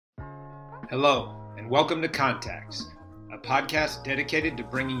Hello, and welcome to Contacts, a podcast dedicated to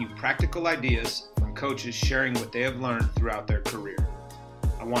bringing you practical ideas from coaches sharing what they have learned throughout their career.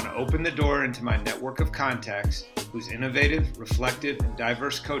 I want to open the door into my network of contacts whose innovative, reflective, and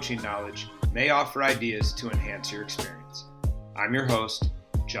diverse coaching knowledge may offer ideas to enhance your experience. I'm your host,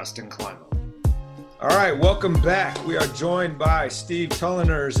 Justin Climo. All right, welcome back. We are joined by Steve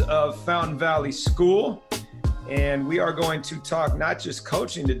Tulleners of Fountain Valley School. And we are going to talk not just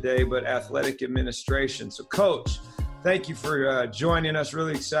coaching today, but athletic administration. So, Coach, thank you for joining us.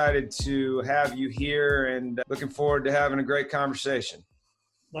 Really excited to have you here and looking forward to having a great conversation.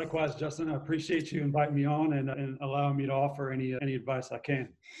 Likewise, Justin, I appreciate you inviting me on and allowing me to offer any advice I can.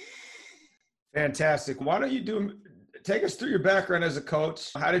 Fantastic. Why don't you take us through your background as a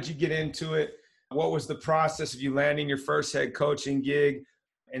coach? How did you get into it? What was the process of you landing your first head coaching gig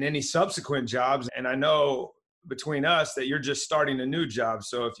and any subsequent jobs? And I know between us that you're just starting a new job.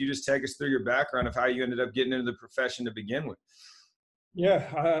 So if you just take us through your background of how you ended up getting into the profession to begin with. Yeah,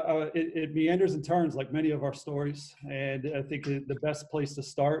 it meanders and turns like many of our stories. And I think the best place to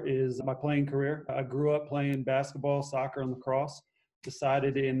start is my playing career. I grew up playing basketball, soccer, and lacrosse.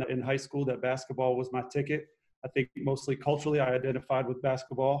 Decided in high school that basketball was my ticket. I think mostly culturally, I identified with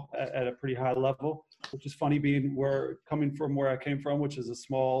basketball at a pretty high level, which is funny coming from where I came from, which is a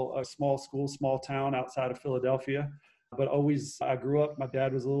small school, small town outside of Philadelphia. But always, I grew up, my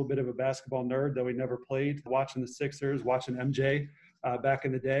dad was a little bit of a basketball nerd, though he never played, watching the Sixers, watching MJ back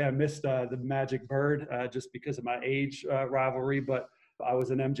in the day. I missed the Magic Bird just because of my age rivalry, but I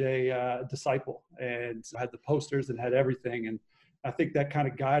was an MJ disciple and I had the posters and had everything. And I think that kind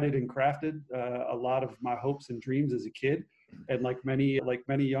of guided and crafted a lot of my hopes and dreams as a kid. And like many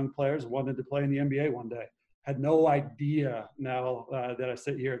young players, wanted to play in the NBA one day. Had no idea now that I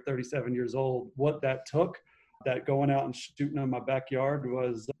sit here at 37 years old, what that took. That going out and shooting in my backyard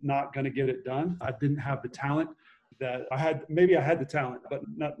was not going to get it done. I didn't have the talent that I had. Maybe I had the talent, but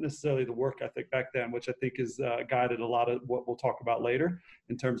not necessarily the work ethic back then, which I think has guided a lot of what we'll talk about later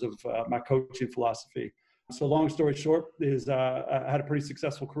in terms of my coaching philosophy. So long story short is I had a pretty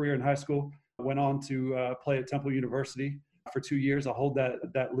successful career in high school. I went on to play at Temple University for 2 years. I hold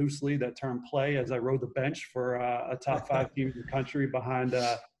that loosely, that term play, as I rode the bench for a top 5 team in the country behind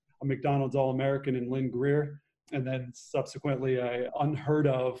a McDonald's All-American in Lynn Greer. And then subsequently an unheard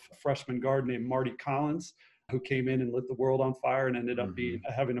of freshman guard named Marty Collins, who came in and lit the world on fire and ended up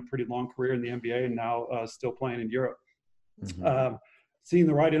having a pretty long career in the NBA and now still playing in Europe. Seeing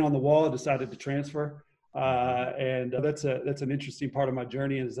the writing on the wall, I decided to transfer. And that's an interesting part of my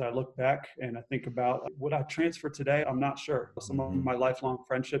journey as I look back and I think about would I transfer today? I'm not sure. Some of my lifelong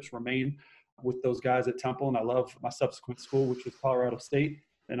friendships remain with those guys at Temple, and I love my subsequent school, which was Colorado State,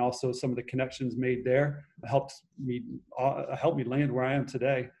 and also some of the connections made there helped me land where I am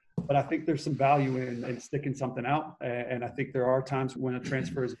today. But I think there's some value in sticking something out, and I think there are times when a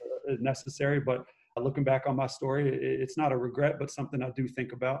transfer is necessary. But looking back on my story, it's not a regret, but something I do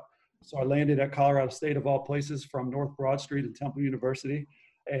think about. So I landed at Colorado State, of all places, from North Broad Street and Temple University,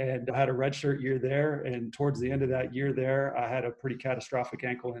 and I had a redshirt year there. And towards the end of that year there, I had a pretty catastrophic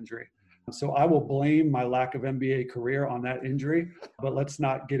ankle injury. So I will blame my lack of NBA career on that injury, but let's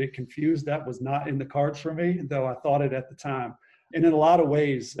not get it confused. That was not in the cards for me, though I thought it at the time. And in a lot of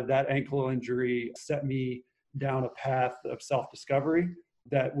ways, that ankle injury set me down a path of self-discovery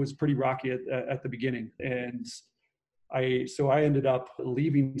that was pretty rocky at the beginning. And so I ended up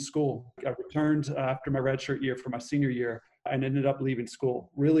leaving school. I returned after my redshirt year for my senior year and ended up leaving school,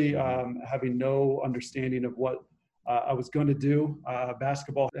 really having no understanding of what I was going to do.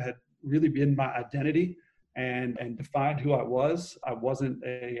 Basketball had really been my identity and defined who I was. I wasn't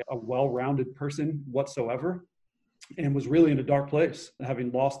a well-rounded person whatsoever and was really in a dark place,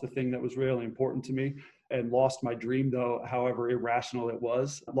 having lost the thing that was really important to me and lost my dream, though, however irrational it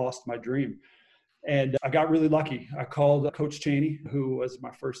was, lost my dream. And I got really lucky. I called Coach Cheney, who was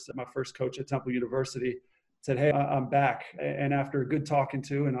my first coach at Temple University, said, "Hey, I'm back." And after a good talking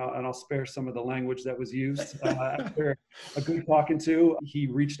to, and I'll spare some of the language that was used, after a good talking to, he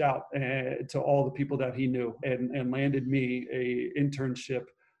reached out to all the people that he knew and landed me a internship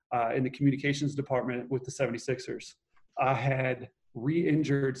in the communications department with the 76ers. I had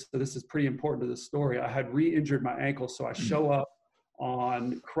re-injured, so this is pretty important to the story. I had re-injured my ankle, so I show up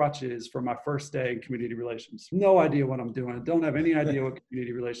on crutches for my first day in community relations. No idea what I'm doing. Don't have any idea what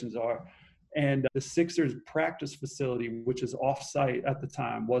community relations are. And the Sixers practice facility, which is off-site at the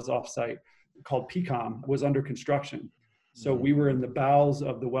time, called PCOM, was under construction. So we were in the bowels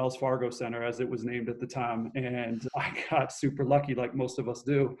of the Wells Fargo Center, as it was named at the time. And I got super lucky, like most of us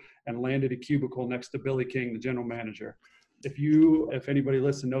do, and landed a cubicle next to Billy King, the general manager. If anybody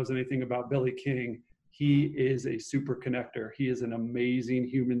listening knows anything about Billy King, he is a super connector. He is an amazing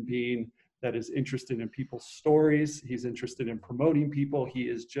human being that is interested in people's stories. He's interested in promoting people. He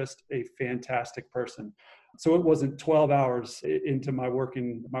is just a fantastic person. So it wasn't 12 hours into my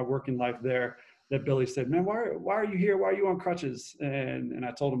working life there that Billy said, man, why are you here? Why are you on crutches? And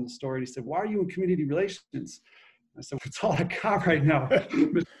I told him the story. And he said, why are you in community relations? I said, that's all I got right now,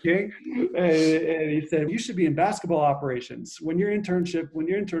 Mr. King. And he said, you should be in basketball operations. When your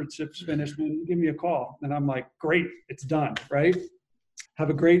internship's finished, man, give me a call. And I'm like, great, it's done, right? Have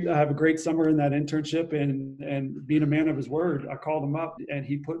a great summer in that internship, and being a man of his word, I called him up and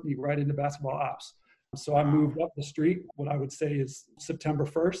he put me right into basketball ops. So I moved up the street, what I would say is September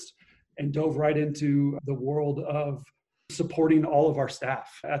 1st, and dove right into the world of supporting all of our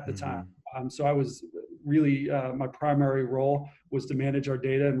staff at the time. So I was really, my primary role was to manage our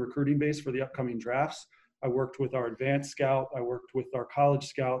data and recruiting base for the upcoming drafts. I worked with our advanced scout. I worked with our college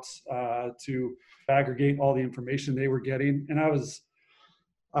scouts to aggregate all the information they were getting. And I was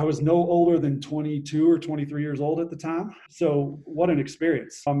no older than 22 or 23 years old at the time. So what an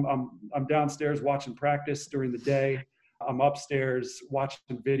experience. I'm downstairs watching practice during the day. I'm upstairs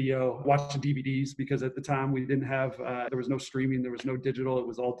watching video, watching DVDs, because at the time we didn't have, there was no streaming, there was no digital. It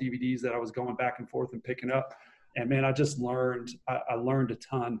was all DVDs that I was going back and forth and picking up. And man, I just learned a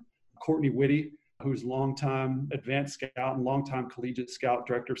ton. Courtney Whitty, who's longtime advanced scout and longtime collegiate scout,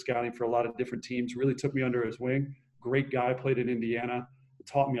 director of scouting for a lot of different teams, really took me under his wing. Great guy, played in Indiana.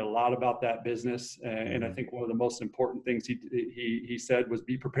 Taught me a lot about that business. And I think one of the most important things he said was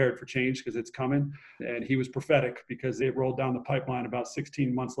be prepared for change because it's coming. And he was prophetic because it rolled down the pipeline about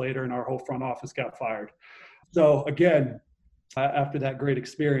 16 months later and our whole front office got fired. So again, after that great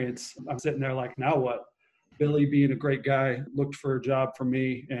experience, I'm sitting there like, now what? Billy, being a great guy, looked for a job for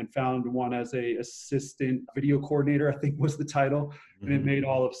me and found one as a assistant video coordinator, I think was the title. And it made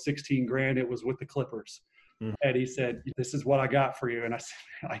all of 16 grand. It was with the Clippers. And he said, this is what I got for you. And I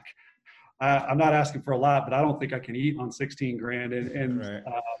said, like, I'm not asking for a lot, but I don't think I can eat on 16 grand.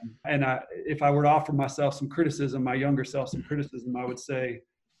 If I were to offer myself some criticism, my younger self some criticism, I would say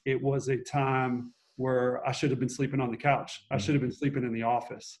it was a time where I should have been sleeping on the couch. I should have been sleeping in the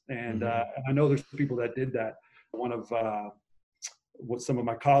office. And I know there's people that did that. One of what some of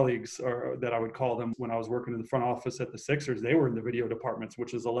my colleagues, or that I would call them, when I was working in the front office at the Sixers, they were in the video departments,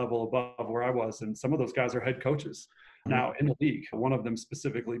 which is a level above where I was. And some of those guys are head coaches now in the league. One of them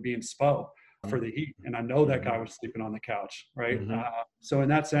specifically being Spo for the Heat. And I know that guy was sleeping on the couch, right? So in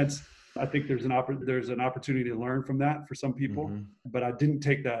that sense, I think there's an opportunity to learn from that for some people, but I didn't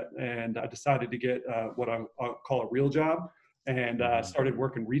take that. And I decided to get what I'll call a real job. And started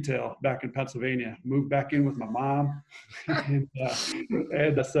working retail back in Pennsylvania, moved back in with my mom. and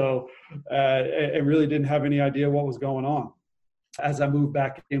really didn't have any idea what was going on. As I moved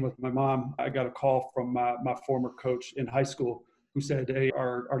back in with my mom, I got a call from my former coach in high school who said, hey,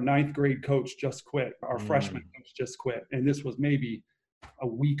 our ninth grade coach just quit. Our freshman coach just quit. And this was maybe a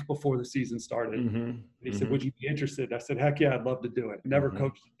week before the season started. And he said, would you be interested? I said, heck yeah, I'd love to do it. Never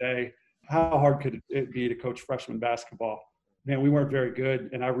coached a day. How hard could it be to coach freshman basketball? Man, we weren't very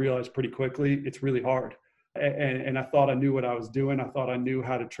good. And I realized pretty quickly, it's really hard. And I thought I knew what I was doing. I thought I knew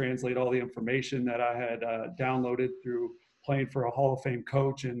how to translate all the information that I had downloaded through playing for a Hall of Fame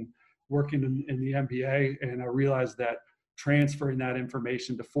coach and working in the NBA. And I realized that transferring that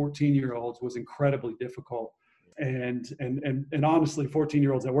information to 14-year-olds was incredibly difficult. And honestly,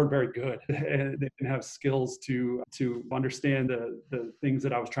 14-year-olds that weren't very good, and they didn't have skills to understand the things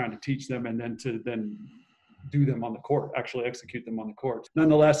that I was trying to teach them, and then to do them on the court, actually execute them on the court.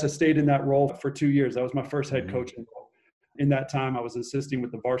 Nonetheless, I stayed in that role for 2 years. That was my first head coaching role. In that time, I was assisting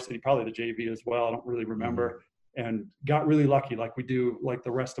with the varsity, probably the JV as well. I don't really remember. And got really lucky, like we do, like the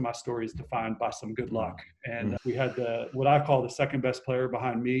rest of my story is defined by some good luck. And we had what I call the second best player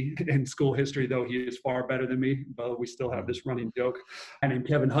behind me in school history, though he is far better than me, but we still have this running joke. And named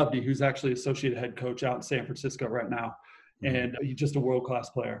Kevin Hovde, who's actually associate head coach out in San Francisco right now. And he's just a world-class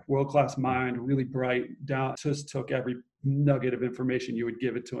player, world-class mind, really bright, just took every nugget of information you would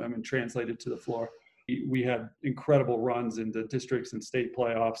give it to him and translate it to the floor. We had incredible runs in the districts and state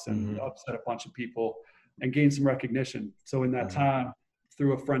playoffs and upset a bunch of people and gained some recognition. So in that time,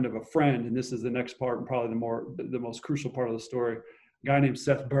 through a friend of a friend, and this is the next part and probably the most crucial part of the story, a guy named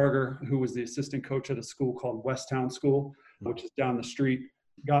Seth Berger, who was the assistant coach at a school called Westtown School, which is down the street,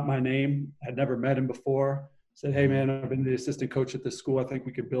 got my name, had never met him before. Said, hey, man, I've been the assistant coach at this school. I think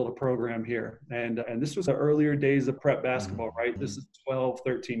we could build a program here. And this was the earlier days of prep basketball, right? This is 12,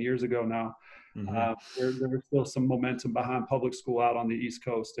 13 years ago now. There was still some momentum behind public school out on the East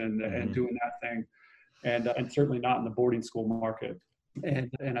Coast and doing that thing. and certainly not in the boarding school market.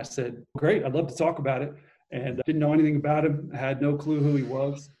 And I said, great, I'd love to talk about it. And I didn't know anything about him, had no clue who he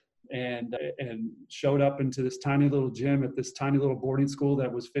was, and showed up into this tiny little gym at this tiny little boarding school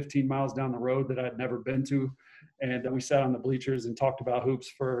that was 15 miles down the road that I'd never been to. And we sat on the bleachers and talked about hoops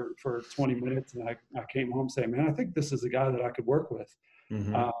for 20 minutes. And I came home saying, man, I think this is a guy that I could work with.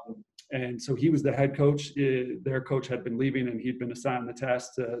 And so he was the head coach. Their coach had been leaving, and he'd been assigned the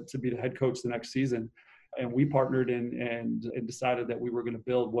task to be the head coach the next season. And we partnered and decided that we were going to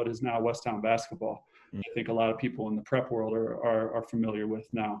build what is now Westtown basketball. I think a lot of people in the prep world are familiar with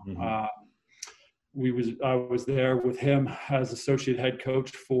now. I was there with him as associate head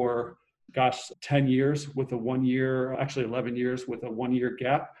coach for 10 years with a 1 year, actually 11 years with a 1 year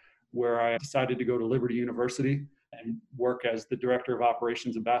gap, where I decided to go to Liberty University and work as the director of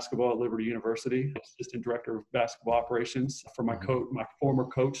operations in basketball at Liberty University, assistant director of basketball operations for my former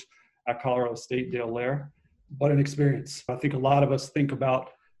coach at Colorado State, Dale Lair. What an experience. I think a lot of us think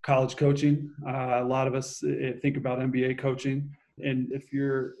about college coaching. A lot of us think about NBA coaching. And if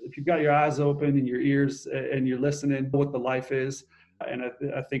you've got your eyes open and your ears and you're listening to what the life is, and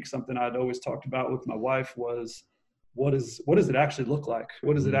I think something I'd always talked about with my wife was, what does it actually look like?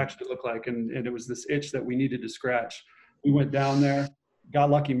 What does it actually look like? And it was this itch that we needed to scratch. We went down there, got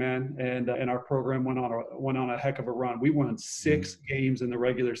lucky, man, and our program went on a heck of a run. We won 6 games in the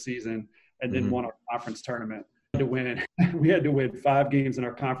regular season and then won our conference tournament. We had to win 5 games in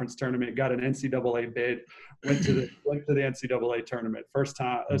our conference tournament, got an NCAA bid, went to the NCAA tournament,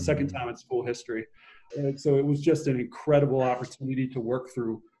 second time in school history. And so it was just an incredible opportunity to work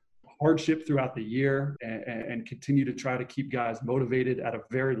through hardship throughout the year and continue to try to keep guys motivated at a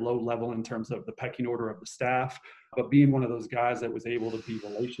very low level in terms of the pecking order of the staff, but being one of those guys that was able to be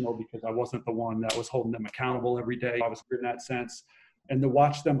relational because I wasn't the one that was holding them accountable every day. I was good in that sense. And to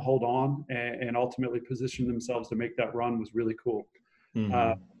watch them hold on and ultimately position themselves to make that run was really cool.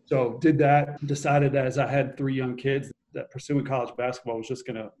 So did that, decided as I had 3 young kids that pursuing college basketball was just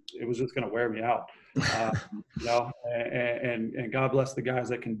gonna wear me out. And God bless the guys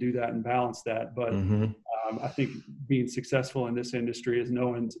that can do that and balance that. But I think being successful in this industry is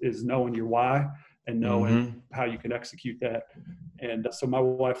knowing your why and knowing how you can execute that. And so my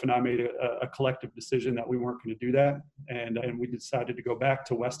wife and I made a collective decision that we weren't going to do that. And we decided to go back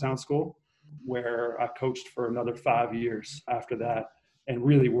to Westtown School, where I coached for another 5 years after that. And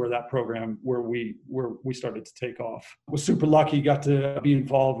really where that program, where we started to take off. Was super lucky, got to be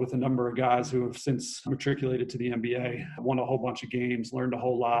involved with a number of guys who have since matriculated to the NBA, won a whole bunch of games, learned a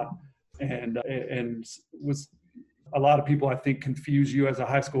whole lot, and was a lot of people, I think, confuse you as a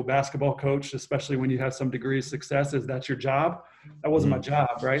high school basketball coach, especially when you have some degree of success, as that's your job. That wasn't my job,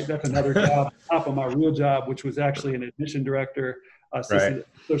 right? That's another job on top of my real job, which was actually an admission director,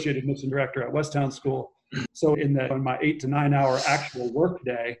 associate admission director at Westtown School. So in my 8 to 9 hour actual work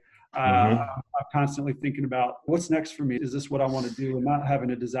day, I'm constantly thinking about what's next for me. Is this what I want to do? And not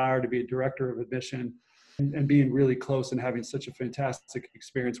having a desire to be a director of admission and being really close and having such a fantastic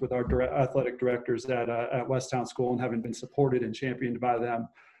experience with our athletic directors at Westtown School and having been supported and championed by them,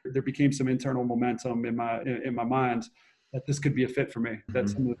 there became some internal momentum in my mind that this could be a fit for me.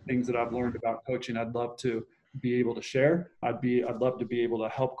 That's some of the things that I've learned about coaching I'd love to be able to share. I'd love to be able to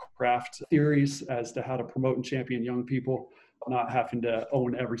help craft theories as to how to promote and champion young people, not having to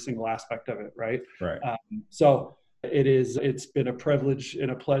own every single aspect of it. Right. So it's been a privilege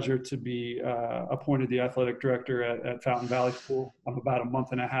and a pleasure to be appointed the athletic director at Fountain Valley School. I'm about a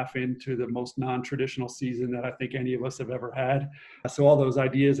month and a half into the most non-traditional season that I think any of us have ever had. So all those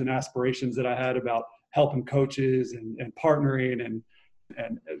ideas and aspirations that I had about helping coaches and partnering and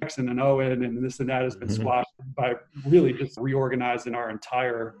X and Owen and this and that has been squashed by really just reorganizing our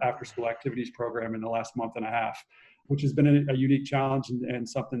entire after-school activities program in the last month and a half, which has been a unique challenge and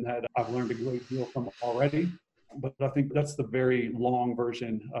something that I've learned a great deal from already. But I think that's the very long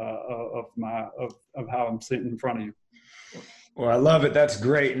version of how I'm sitting in front of you. Well, I love it. That's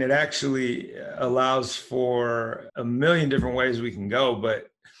great. And it actually allows for a million different ways we can go. But,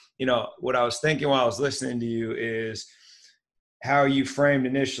 what I was thinking while I was listening to you is how you framed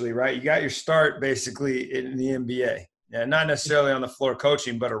initially, right? You got your start basically in the NBA. Yeah, not necessarily on the floor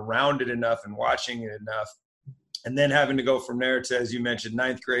coaching, but around it enough and watching it enough. And then having to go from there to, as you mentioned,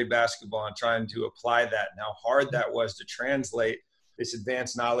 9th grade basketball and trying to apply that and how hard that was to translate this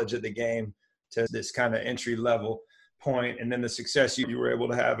advanced knowledge of the game to this kind of entry level point. And then the success you were able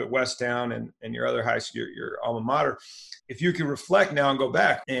to have at Westtown and your other high school, your alma mater. If you can reflect now and go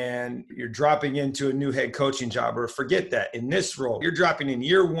back and you're dropping into a new head coaching job, or forget that, in this role, you're dropping in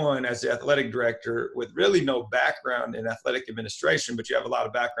year 1 as the athletic director with really no background in athletic administration, but you have a lot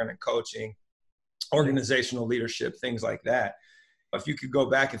of background in coaching. organizational leadership, things like that. If you could go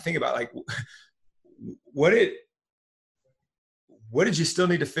back and think about like, what did you still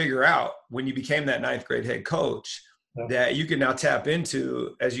need to figure out when you became that ninth grade head coach that you can now tap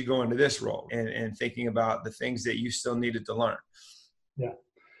into as you go into this role and thinking about the things that you still needed to learn? Yeah.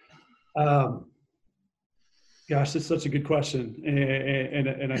 Gosh, that's such a good question.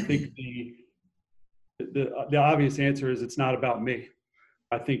 And I think the obvious answer is it's not about me.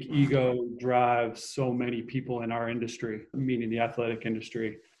 I think ego drives so many people in our industry, meaning the athletic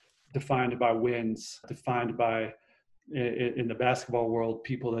industry, defined by wins, defined by, in the basketball world,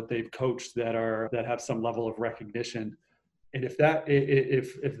 people that they've coached that have some level of recognition. And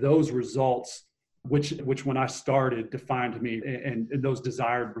if those results, which when I started defined me, and those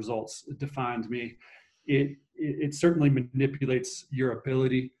desired results defined me, it certainly manipulates your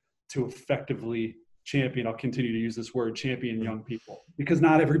ability to effectively champion. I'll continue to use this word, champion young people, because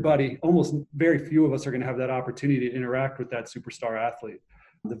not everybody, almost very few of us are going to have that opportunity to interact with that superstar athlete.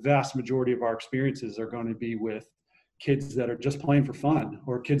 The vast majority of our experiences are going to be with kids that are just playing for fun,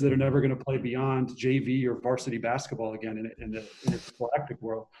 or kids that are never going to play beyond JV or varsity basketball again in the galactic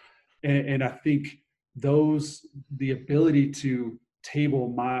world. And I think the ability to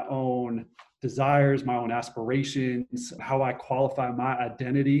table my own desires, my own aspirations, how I qualify my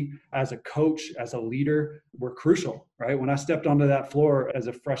identity as a coach, as a leader, were crucial, right? When I stepped onto that floor as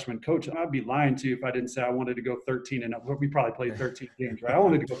a freshman coach, I'd be lying to you if I didn't say I wanted to go 13-0. We probably played 13 games, right? I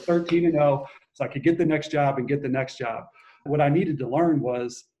wanted to go 13-0 so I could get the next job and get the next job. What I needed to learn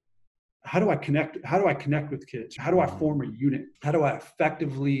was, how do I connect with kids? How do I form a unit? How do I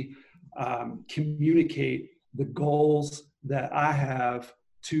effectively communicate the goals that I have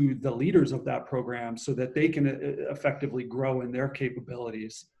to the leaders of that program so that they can effectively grow in their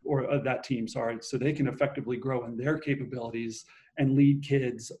capabilities, or that team, sorry, so they can effectively grow in their capabilities and lead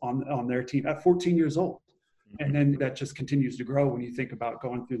kids on their team at 14 years old. And then that just continues to grow when you think about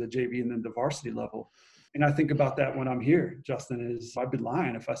going through the JV and then the varsity level. And I think about that when I'm here, Justin, I'd be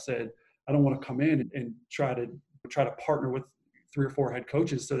lying if I said I don't want to come in and try to partner with 3 or 4 head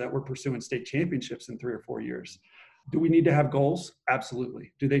coaches so that we're pursuing state championships in 3 or 4 years. Do we need to have goals?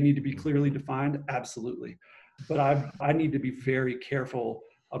 Absolutely. Do they need to be clearly defined? Absolutely. But I need to be very careful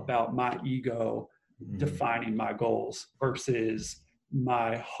about my ego defining my goals versus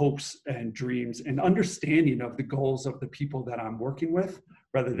my hopes and dreams, and understanding of the goals of the people that I'm working with,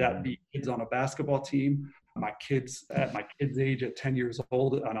 whether that be kids on a basketball team, my kids at my kids' age at 10 years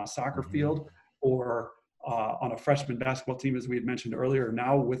old on a soccer field, or on a freshman basketball team, as we had mentioned earlier,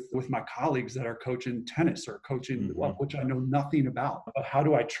 now with my colleagues that are coaching tennis or coaching, which I know nothing about. But how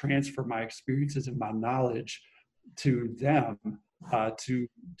do I transfer my experiences and my knowledge to them, to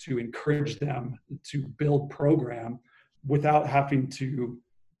encourage them to build program without having to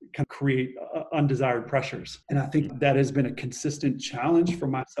kind of create undesired pressures? And I think that has been a consistent challenge for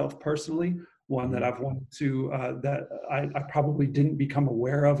myself personally, one that I've wanted to, that I probably didn't become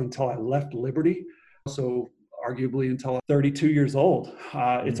aware of until I left Liberty. So arguably until I'm 32 years old,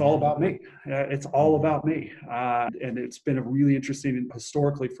 it's all about me. It's all about me. And it's been a really interesting,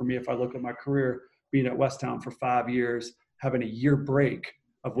 historically for me, if I look at my career, being at Westtown for 5 years, having a year break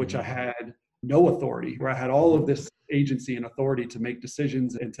of which I had no authority, where I had all of this agency and authority to make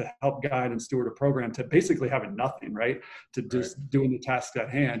decisions and to help guide and steward a program, to basically having nothing, right? To just doing the tasks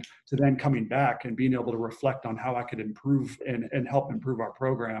at hand, to then coming back and being able to reflect on how I could improve and help improve our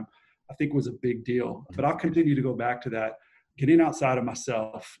program, I think was a big deal. But I'll continue to go back to that, getting outside of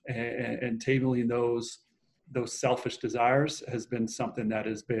myself and tabling those selfish desires has been something that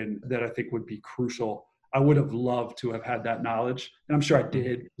I think would be crucial. I would have loved to have had that knowledge, and I'm sure I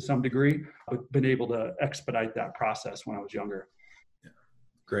did to some degree, but been able to expedite that process when I was younger. Yeah.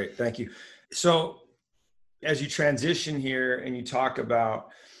 Great. Thank you. So as you transition here and you talk about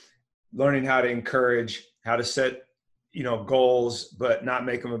learning how to encourage, how to set goals, but not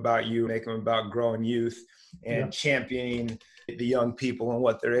make them about you, make them about growing youth and championing the young people and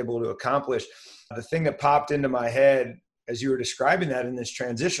what they're able to accomplish. The thing that popped into my head as you were describing that in this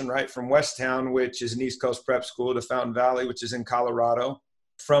transition, right, from Westtown, which is an East Coast prep school, to Fountain Valley, which is in Colorado,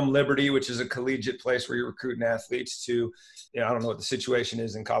 from Liberty, which is a collegiate place where you're recruiting athletes, to, I don't know what the situation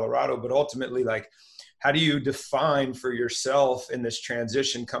is in Colorado, but ultimately, like, how do you define for yourself in this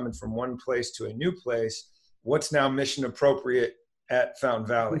transition coming from one place to a new place, what's now mission appropriate at Fountain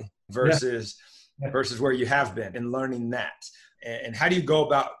Valley versus where you have been, and learning that? And how do you go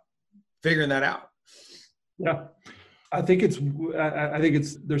about figuring that out? Yeah, I think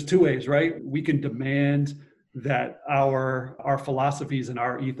there's 2 ways, right? We can demand that our philosophies and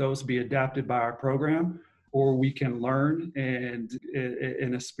our ethos be adapted by our program, or we can learn and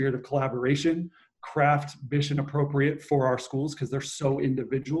in a spirit of collaboration, craft mission appropriate for our schools because they're so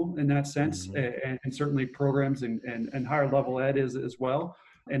individual in that sense, and certainly programs and higher level ed is as well,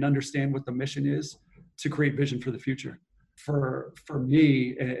 and understand what the mission is to create vision for the future. For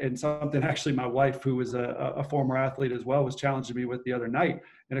me, and something actually my wife, who was a former athlete as well, was challenging me with the other night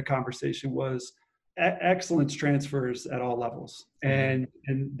in a conversation was excellence transfers at all levels. And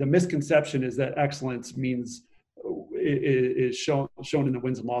the misconception is that excellence means is shown in the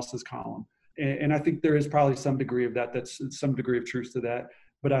wins and losses column. And I think there is probably some degree of that. That's some degree of truth to that.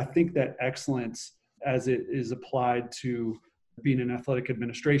 But I think that excellence, as it is applied to being an athletic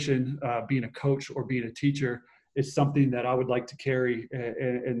administration, being a coach, or being a teacher, is something that I would like to carry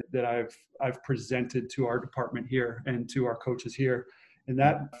and that I've presented to our department here and to our coaches here. And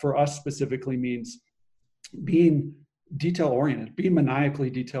that for us specifically means being detail oriented, being maniacally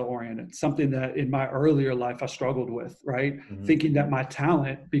detail oriented, something that in my earlier life I struggled with, right? Thinking that my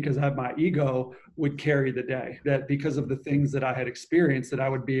talent, because I have my ego, would carry the day, that because of the things that I had experienced, that I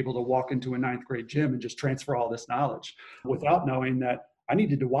would be able to walk into a ninth grade gym and just transfer all this knowledge without knowing that I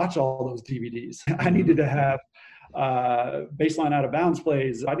needed to watch all those DVDs. I needed to have baseline out of bounds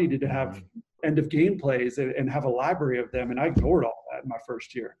plays. I needed to have end of game plays and have a library of them. And I ignored all that in my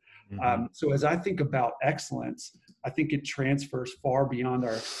first year. So as I think about excellence, I think it transfers far beyond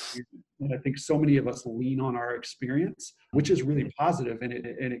our experience. And I think so many of us lean on our experience, which is really positive, and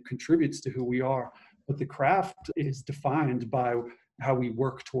it contributes to who we are. But the craft is defined by how we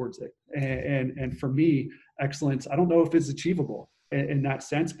work towards it. And for me, excellence, I don't know if it's achievable in that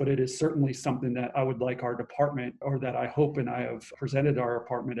sense, but it is certainly something that I would like our department, or that I hope and I have presented our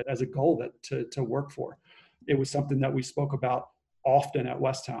department as a goal that to work for. It was something that we spoke about often at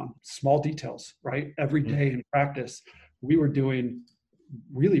Westtown. Small details, right? Every day in practice, we were doing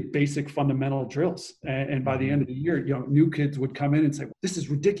really basic fundamental drills. And by the end of the year, new kids would come in and say, "This is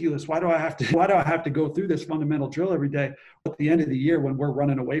ridiculous. Why do I have to go through this fundamental drill every day?" At the end of the year, when we're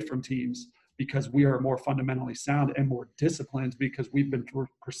running away from teams because we are more fundamentally sound and more disciplined because we've been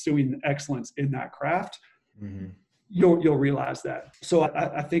pursuing excellence in that craft, you'll realize that. So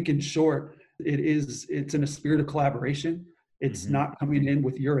I think in short, it's in a spirit of collaboration. It's not coming in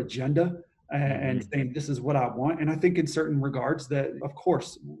with your agenda and saying, "This is what I want." And I think in certain regards that, of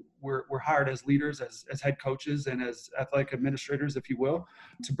course, we're hired as leaders, as head coaches, and as athletic administrators, if you will,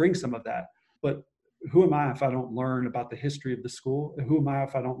 to bring some of that. But who am I if I don't learn about the history of the school? Who am I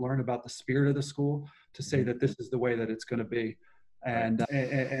if I don't learn about the spirit of the school to say that this is the way that it's going to be and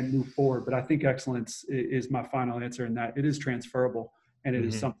move forward? But I think excellence is my final answer in that it is transferable, and it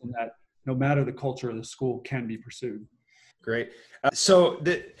is something that no matter the culture of the school can be pursued. Great.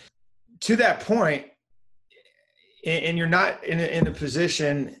 To that point, and you're not in a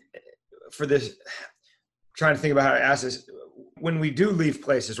position for this, trying to think about how to ask this. When we do leave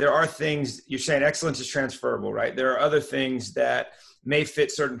places, there are things, you're saying excellence is transferable, right? There are other things that may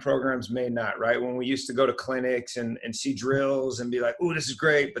fit certain programs, may not, right? When we used to go to clinics and see drills and be like, "Oh, this is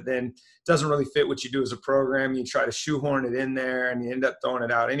great," but then it doesn't really fit what you do as a program. You try to shoehorn it in there and you end up throwing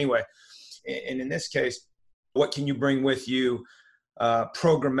it out anyway. And in this case, what can you bring with you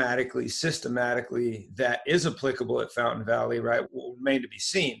programmatically, systematically, that is applicable at Fountain Valley, right? Will remain to be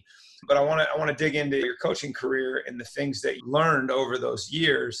seen. But I want to dig into your coaching career and the things that you learned over those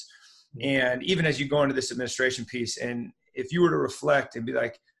years. And even as you go into this administration piece, and if you were to reflect and be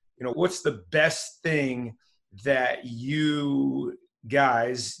like, what's the best thing that you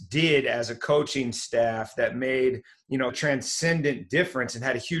guys did as a coaching staff that made, transcendent difference and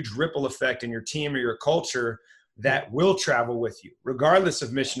had a huge ripple effect in your team or your culture that will travel with you, regardless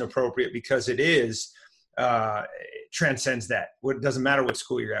of mission appropriate, because it is, transcends that. It doesn't matter what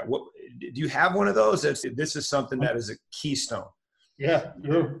school you're at. Do you have one of those? This is something that is a keystone. Yeah.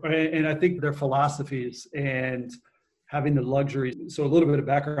 And I think their philosophies and having the luxury. So a little bit of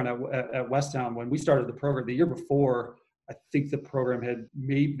background at Westtown, when we started the program the year before, I think the program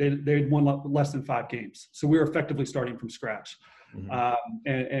they'd won less than 5 games. So we were effectively starting from scratch.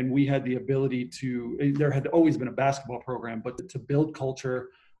 And we had the ability there had always been a basketball program, but to build culture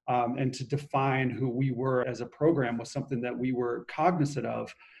and to define who we were as a program was something that we were cognizant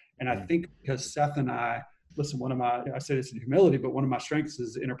of. And I think because Seth and I say this in humility, but one of my strengths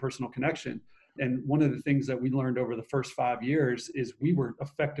is interpersonal connection. And one of the things that we learned over the first 5 years is we were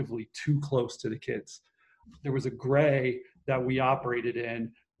effectively too close to the kids. There was a gray that we operated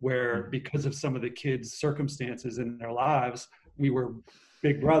in where, because of some of the kids' circumstances in their lives, we were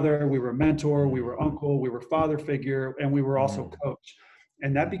big brother, we were mentor, we were uncle, we were father figure, and we were also coach.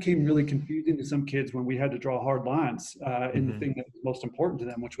 And that became really confusing to some kids when we had to draw hard lines in the thing that was most important to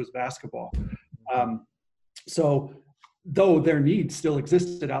them, which was basketball. So though their needs still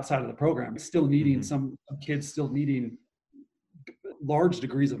existed outside of the program, still needing some kids still needing large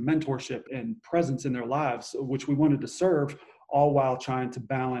degrees of mentorship and presence in their lives, which we wanted to serve, all while trying to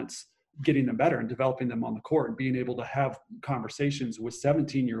balance getting them better and developing them on the court and being able to have conversations with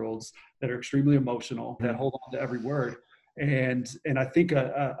 17-year-olds that are extremely emotional, that hold on to every word. And I think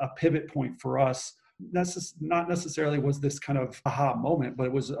a pivot point for us, not necessarily was this kind of aha moment, but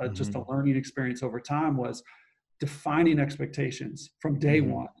it was just a learning experience over time, was defining expectations from day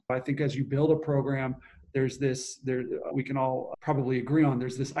one. I think as you build a program, we can all probably agree on,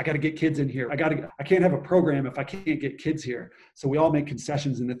 there's this, I got to get kids in here. I can't have a program if I can't get kids here. So we all make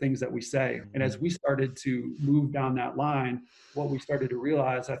concessions in the things that we say. And as we started to move down that line, what we started to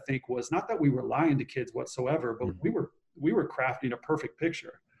realize, I think, was not that we were lying to kids whatsoever, but we were crafting a perfect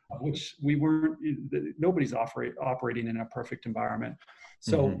picture, which we weren't. Nobody's operating in a perfect environment.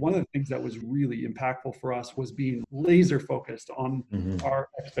 So one of the things that was really impactful for us was being laser focused on our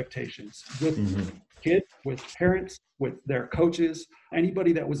expectations with kids, with parents, with their coaches,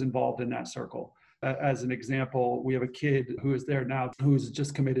 anybody that was involved in that circle. As an example, we have a kid who is there now who's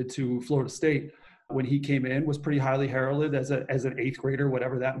just committed to Florida State. When he came in, was pretty highly heralded as an eighth grader,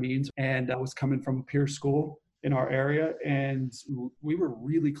 whatever that means, and was coming from a peer school in our area. And we were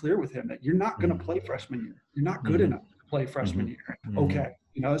really clear with him that you're not going to play freshman year. You're not good enough to play freshman year. Okay.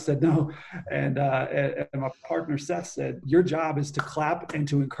 I said no. And my partner Seth said, your job is to clap and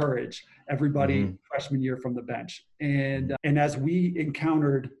to encourage everybody freshman year from the bench. And as we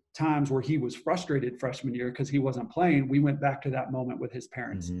encountered times where he was frustrated freshman year because he wasn't playing, we went back to that moment with his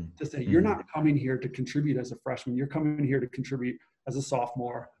parents to say, you're not coming here to contribute as a freshman. You're coming here to contribute as a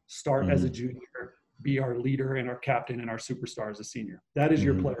sophomore, start as a junior, be our leader and our captain and our superstar as a senior. That is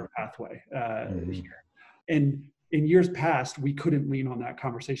your player pathway here. And in years past, we couldn't lean on that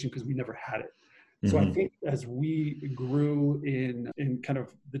conversation because we never had it. So I think as we grew in kind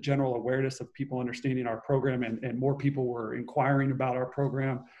of the general awareness of people understanding our program and more people were inquiring about our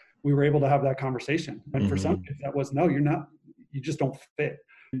program, we were able to have that conversation. And for some kids, that was, no, you're not, you just don't fit.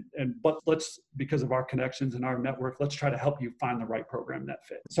 But because of our connections and our network, let's try to help you find the right program that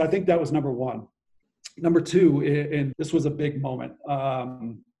fits. So I think that was number one. Number two, and this was a big moment.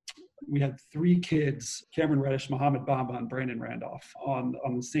 We had three kids, Cameron Reddish, Mohamed Bamba, and Brandon Randolph on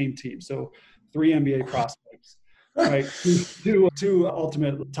the same team. So 3 NBA prospects, right? two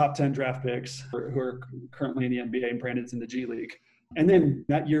ultimate top 10 draft picks who are currently in the NBA, and Brandon's in the G League. And then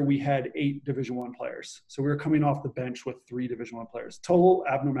that year we had 8 Division I players. So we were coming off the bench with 3 Division I players. Total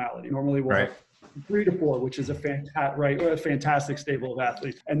abnormality. Normally we'll have 3 to 4, which is a fantastic stable of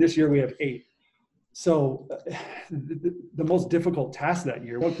athletes. And this year we have 8. So the most difficult task that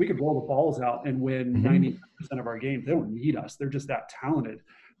year, we could roll the balls out and win 90% of our games. They don't need us. They're just that talented.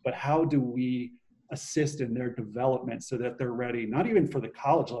 But how do we assist in their development so that they're ready, not even for the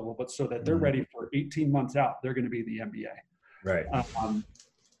college level, but so that they're ready for 18 months out, they're going to be the NBA. Right.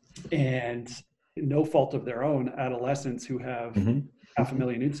 And no fault of their own, adolescents who have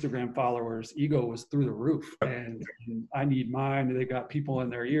 500,000 Instagram followers, ego was through the roof. And I need mine. They got people in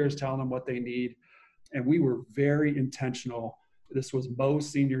their ears telling them what they need. And we were very intentional. This was Mo's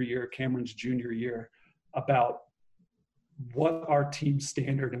senior year, Cameron's junior year, about what our team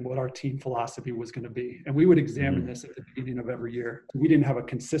standard and what our team philosophy was going to be. And we would examine this at the beginning of every year. We didn't have a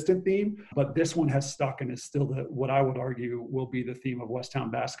consistent theme, but this one has stuck and is still what I would argue will be the theme of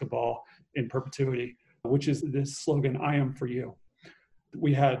Westtown basketball in perpetuity, which is this slogan, I am for you.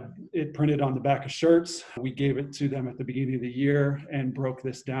 We had it printed on the back of shirts. We gave it to them at the beginning of the year and broke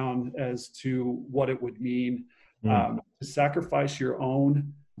this down as to what it would mean to sacrifice your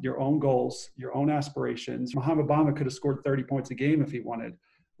own goals, your own aspirations. Mohamed Bamba could have scored 30 points a game if he wanted.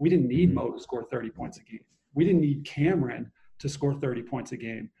 We didn't need Mo to score 30 points a game. We didn't need Cameron to score 30 points a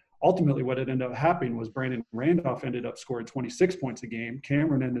game. Ultimately, what ended up happening was Brandon Randolph ended up scoring 26 points a game.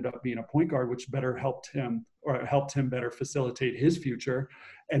 Cameron ended up being a point guard, which helped him better facilitate his future.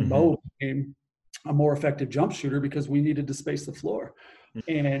 And Mo became a more effective jump shooter because we needed to space the floor.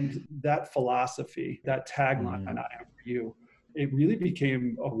 And that philosophy, that tagline, I am for you, it really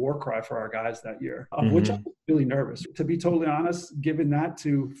became a war cry for our guys that year, of which I was really nervous. To be totally honest, giving that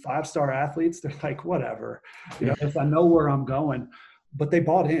to 5-star athletes, they're like, whatever, I know where I'm going. But they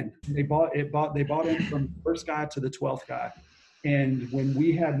bought in. They bought in from the first guy to the 12th guy. And when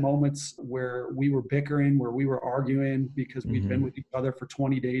we had moments where we were bickering, where we were arguing because we'd been with each other for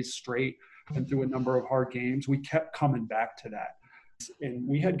 20 days straight and through a number of hard games, we kept coming back to that. And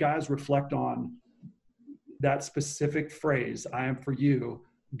we had guys reflect on that specific phrase, I am for you,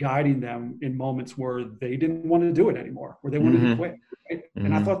 guiding them in moments where they didn't want to do it anymore, where they wanted to quit. Right?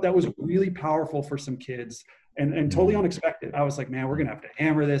 And I thought that was really powerful for some kids and totally unexpected. I was like, man, we're going to have to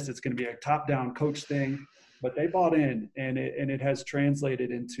hammer this. It's going to be a top-down coach thing. But they bought in, and it has translated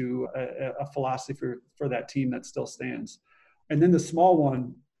into a philosophy for that team that still stands. And then the small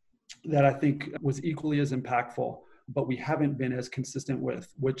one that I think was equally as impactful, but we haven't been as consistent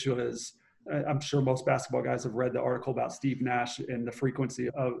with, which was, I'm sure most basketball guys have read the article about Steve Nash and the frequency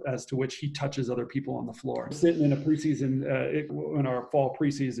as to which he touches other people on the floor. Sitting in a preseason, in our fall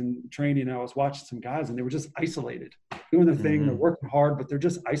preseason training, I was watching some guys and they were just isolated, doing their thing. They're working hard, but they're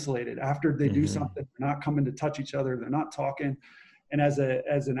just isolated. After they do something, they're not coming to touch each other. They're not talking. And as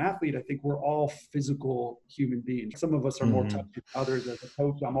an athlete, I think we're all physical human beings. Some of us are more touchy than others. As a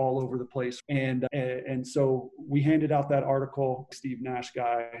coach, I'm all over the place. And so we handed out that article, Steve Nash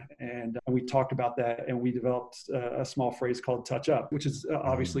guy, and we talked about that, and we developed a small phrase called touch up, which is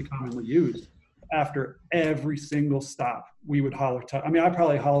obviously commonly used. After every single stop, we would holler, I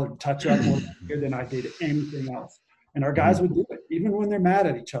probably hollered touch up more than I did anything else. And our guys would do it, even when they're mad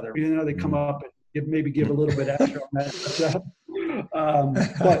at each other, even though they come up and maybe give a little bit extra on that touch up.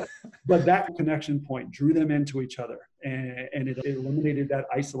 But that connection point drew them into each other, and it eliminated that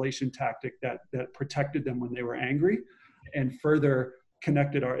isolation tactic that protected them when they were angry, and further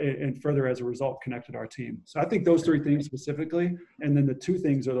as a result connected our team. So I think those three things specifically, and then the two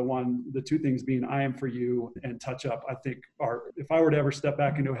things being I am for you and touch up, I think are, if I were to ever step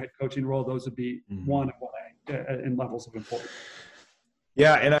back into a head coaching role, those would be 1 and 1A in levels of importance.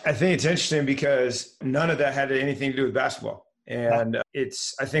 Yeah, and I think it's interesting because none of that had anything to do with basketball. And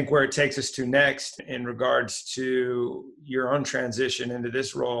it's, I think, where it takes us to next in regards to your own transition into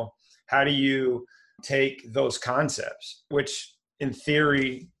this role. How do you take those concepts, which in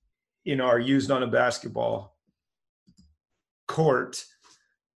theory, are used on a basketball court,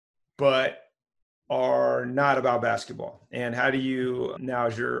 but are not about basketball? And how do you, now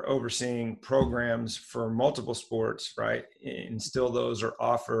as you're overseeing programs for multiple sports, right, instill those or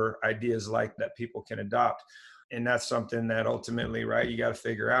offer ideas like that people can adopt? And that's something that ultimately, right, you got to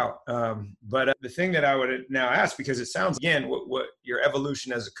figure out. But the thing that I would now ask, because it sounds, again, what your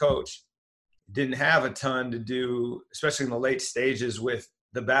evolution as a coach didn't have a ton to do, especially in the late stages with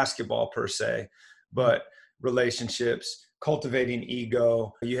the basketball per se, but relationships, cultivating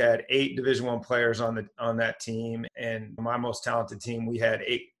ego. You had 8 Division I players on that team, and my most talented team, we had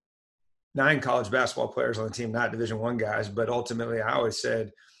 9 college basketball players on the team, not Division I guys. But ultimately, I always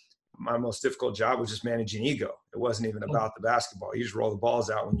said my most difficult job was just managing ego. It wasn't even about the basketball. You just roll the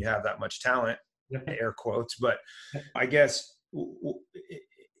balls out when you have that much talent, air quotes. But I guess if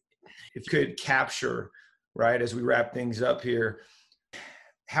you could capture, right, as we wrap things up here,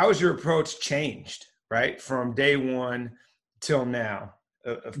 how has your approach changed, right, from day one till now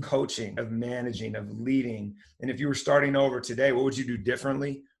of coaching, of managing, of leading? And if you were starting over today, what would you do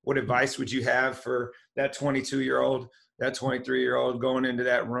differently? What advice would you have for that 22-year-old, that 23-year-old going into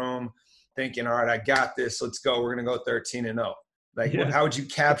that room thinking, all right, I got this, let's go, we're going to go 13-0. Like, how would you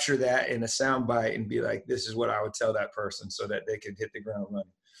capture that in a soundbite and be like, this is what I would tell that person so that they could hit the ground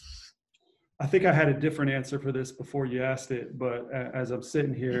running? I think I had a different answer for this before you asked it, but as I'm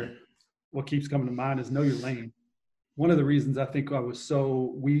sitting here, what keeps coming to mind is know your lane. One of the reasons I think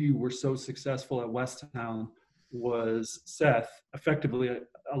we were so successful at Westtown was Seth effectively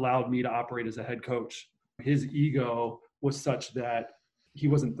allowed me to operate as a head coach. His ego was such that he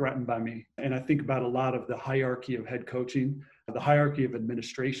wasn't threatened by me. And I think about a lot of the hierarchy of head coaching, the hierarchy of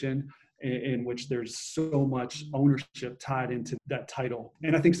administration, in which there's so much ownership tied into that title.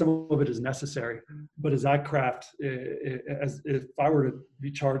 And I think some of it is necessary. But as if I were to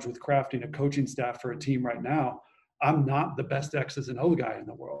be charged with crafting a coaching staff for a team right now, I'm not the best X's and O guy in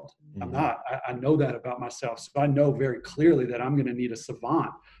the world. I'm not. I know that about myself. So I know very clearly that I'm going to need a savant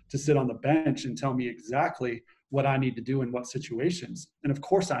to sit on the bench and tell me exactly what I need to do in what situations. And of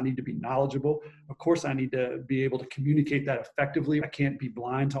course, I need to be knowledgeable. Of course, I need to be able to communicate that effectively. I can't be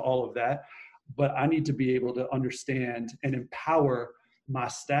blind to all of that, but I need to be able to understand and empower my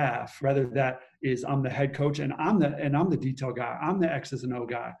staff. Rather, that is, I'm the head coach and I'm the detail guy. I'm the X's and O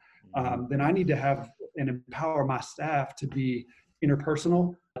guy. Then I need to have and empower my staff to be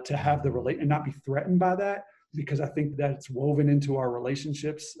interpersonal, to have the relate and not be threatened by that, because I think that it's woven into our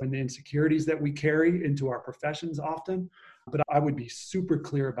relationships and the insecurities that we carry into our professions often. But I would be super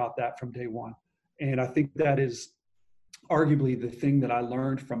clear about that from day one. And I think that is arguably the thing that I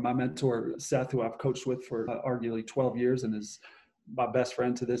learned from my mentor, Seth, who I've coached with for arguably 12 years and is my best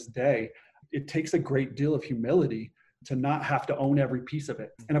friend to this day. It takes a great deal of humility to not have to own every piece of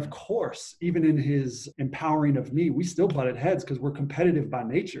it. And of course, even in his empowering of me, we still butted heads because we're competitive by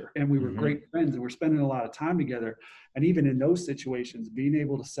nature and we were great friends and we're spending a lot of time together. And even in those situations, being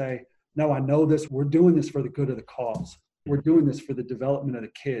able to say, No, I know this. We're doing this for the good of the cause. We're doing this for the development of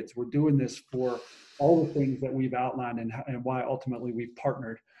the kids. We're doing this for all the things that we've outlined and why ultimately we've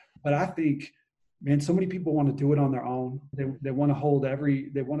partnered. But I think, man, so many people want to do it on their own. They want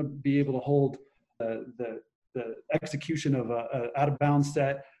to be able to hold the execution of a out of bounds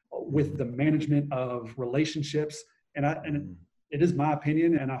set with the management of relationships. And it is my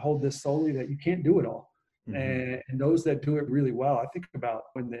opinion, and I hold this solely, that you can't do it all. And those that do it really well, I think about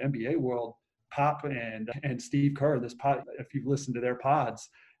in the NBA world, Pop and Steve Kerr, if you've listened to their pods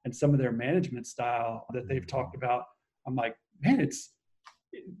and some of their management style that they've talked about, I'm like, man,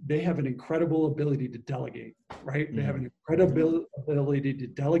 they have an incredible ability to delegate, right? They have an incredible ability to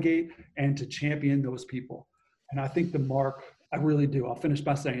delegate and to champion those people. And I think the mark, I really do. I'll finish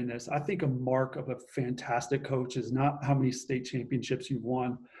by saying this. I think a mark of a fantastic coach is not how many state championships you've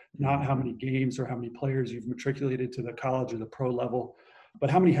won, not how many games or how many players you've matriculated to the college or the pro level, but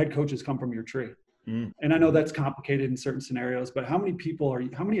how many head coaches come from your tree. And I know that's complicated in certain scenarios, but how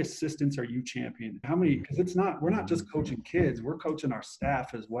many assistants are you championing? Because we're not just coaching kids, we're coaching our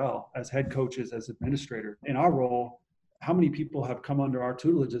staff as well as head coaches, as administrators. In our role, how many people have come under our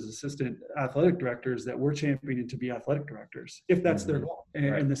tutelage as assistant athletic directors that we're championing to be athletic directors, if that's their goal?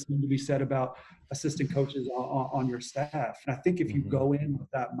 And this needs to be said about assistant coaches on your staff. And I think if you go in with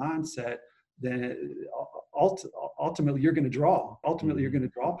that mindset, then ultimately you're going to draw. Ultimately, you're going to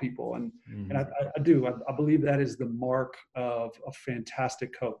draw people. And I believe that is the mark of a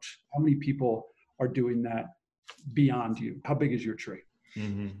fantastic coach. How many people are doing that beyond you? How big is your tree?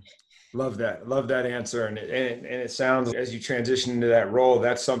 Love that answer. And it sounds, as you transition into that role,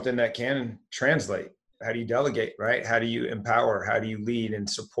 that's something that can translate. How do you delegate, right? How do you empower? How do you lead and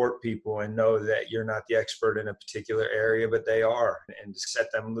support people and know that you're not the expert in a particular area, but they are, and set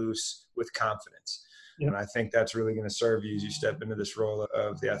them loose with confidence? Yep. And I think that's really going to serve you as you step into this role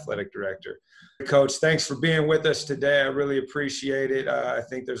of the athletic director. Coach, thanks for being with us today. I really appreciate it. I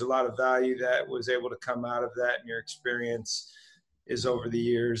think there's a lot of value that was able to come out of that, and your experience is over the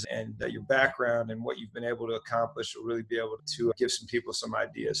years, and your background and what you've been able to accomplish will really be able to give some people some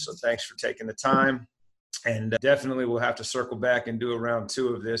ideas. So thanks for taking the time. And definitely we'll have to circle back and do a round 2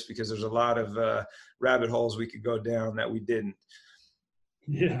 of this, because there's a lot of rabbit holes we could go down that we didn't.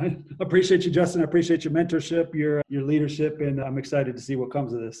 Yeah, I appreciate you, Justin. I appreciate your mentorship, your leadership, and I'm excited to see what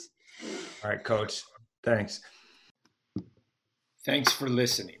comes of this. All right, Coach. Thanks. Thanks for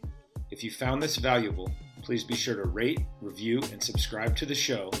listening. If you found this valuable, please be sure to rate, review, and subscribe to the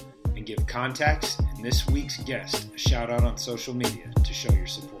show, and give Contacts and this week's guest a shout out on social media to show your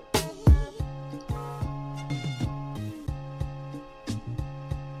support.